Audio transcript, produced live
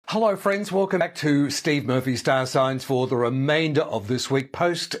Hello friends, welcome back to Steve Murphy Star Signs for the remainder of this week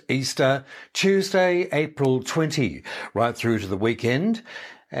post-Easter, Tuesday, April 20, right through to the weekend.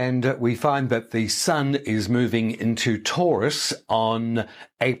 And we find that the sun is moving into Taurus on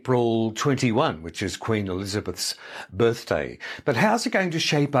April 21, which is Queen Elizabeth's birthday. But how's it going to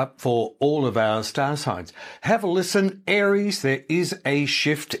shape up for all of our star signs? Have a listen. Aries, there is a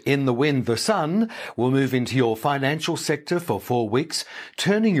shift in the wind. The sun will move into your financial sector for 4 weeks,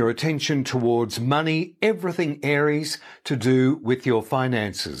 turning your attention towards money, everything Aries to do with your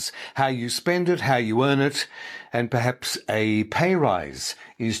finances, how you spend it, how you earn it, and perhaps a pay rise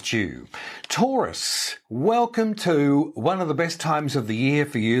is due. Taurus, welcome to one of the best times of the year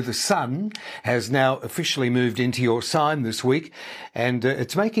for you. The sun has now officially moved into your sign this week, and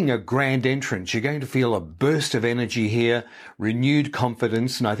it's making a grand entrance. You're going to feel a burst of energy here, renewed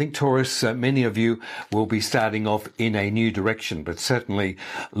confidence, and I think Taurus, many of you will be starting off in a new direction, but certainly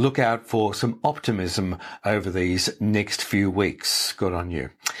look out for some optimism over these next few weeks. Good on you.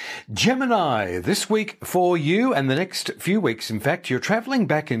 Gemini, this week for you and the next few weeks, in fact, you're traveling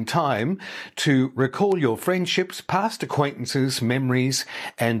back in time to recall your friendships, past acquaintances, memories,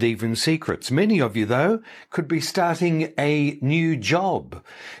 and even secrets. Many of you, though, could be starting a new job.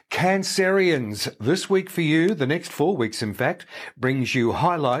 Cancerians, this week for you, the next 4 weeks, in fact, brings you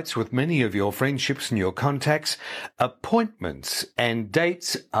highlights with many of your friendships and your contacts. Appointments and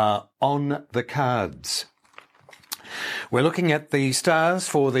dates are on the cards. We're looking at the stars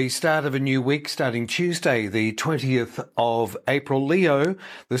for the start of a new week starting Tuesday, the 20th of April. Leo,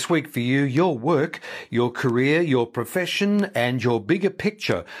 this week for you, your work, your career, your profession, and your bigger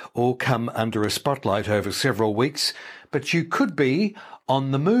picture all come under a spotlight over several weeks, but you could be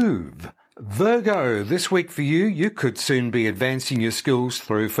on the move. Virgo, this week for you, you could soon be advancing your skills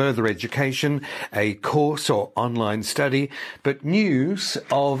through further education, a course or online study, but news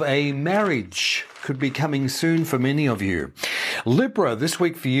of a marriage could be coming soon for many of you. Libra, this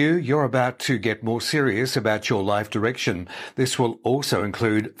week for you, you're about to get more serious about your life direction. This will also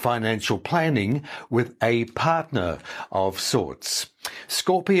include financial planning with a partner of sorts.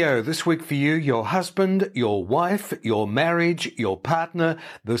 Scorpio, this week for you, your husband, your wife, your marriage, your partner,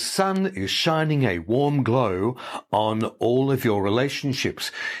 the sun is shining a warm glow on all of your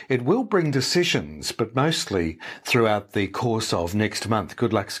relationships. It will bring decisions, but mostly throughout the course of next month.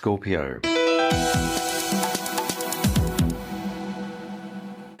 Good luck, Scorpio.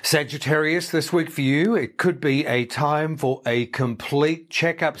 Sagittarius, this week for you, it could be a time for a complete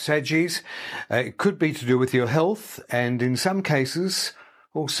checkup, Saggies. It could be to do with your health and in some cases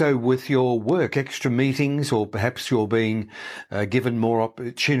also with your work, extra meetings, or perhaps you're being given more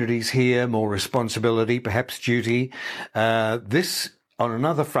opportunities here, more responsibility, perhaps duty. This on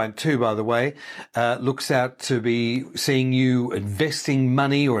another front too, by the way, looks out to be seeing you investing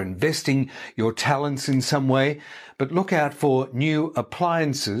money or investing your talents in some way. But look out for new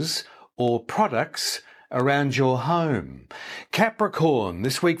appliances or products around your home. Capricorn,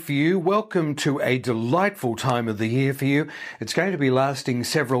 this week for you, welcome to a delightful time of the year for you. It's going to be lasting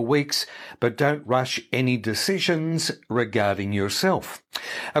several weeks, but don't rush any decisions regarding yourself.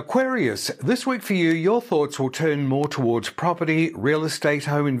 Aquarius, this week for you, your thoughts will turn more towards property, real estate,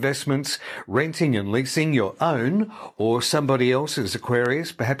 home investments, renting and leasing your own or somebody else's,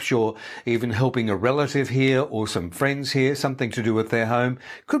 Aquarius. Perhaps you're even helping a relative here or some friends here, something to do with their home.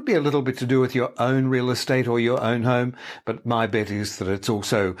 Could be a little bit to do with your own real estate or your own home, but my bet is that it's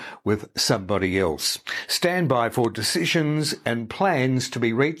also with somebody else. Stand by for decisions and plans to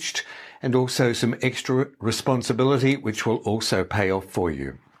be reached, and also some extra responsibility, which will also pay off for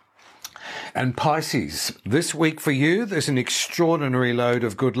you. And Pisces, this week for you, there's an extraordinary load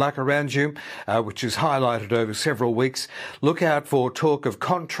of good luck around you, which is highlighted over several weeks. Look out for talk of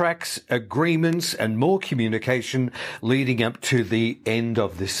contracts, agreements, and more communication leading up to the end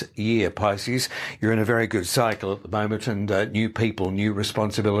of this year, Pisces. You're in a very good cycle at the moment, and new people, new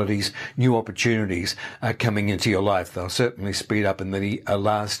responsibilities, new opportunities are coming into your life. They'll certainly speed up in the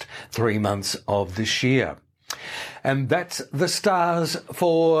last 3 months of this year. And that's the stars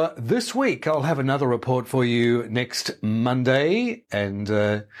for this week. I'll have another report for you next Monday.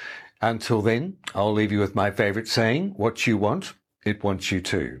 And until then, I'll leave you with my favourite saying, what you want, it wants you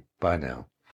to. Bye now.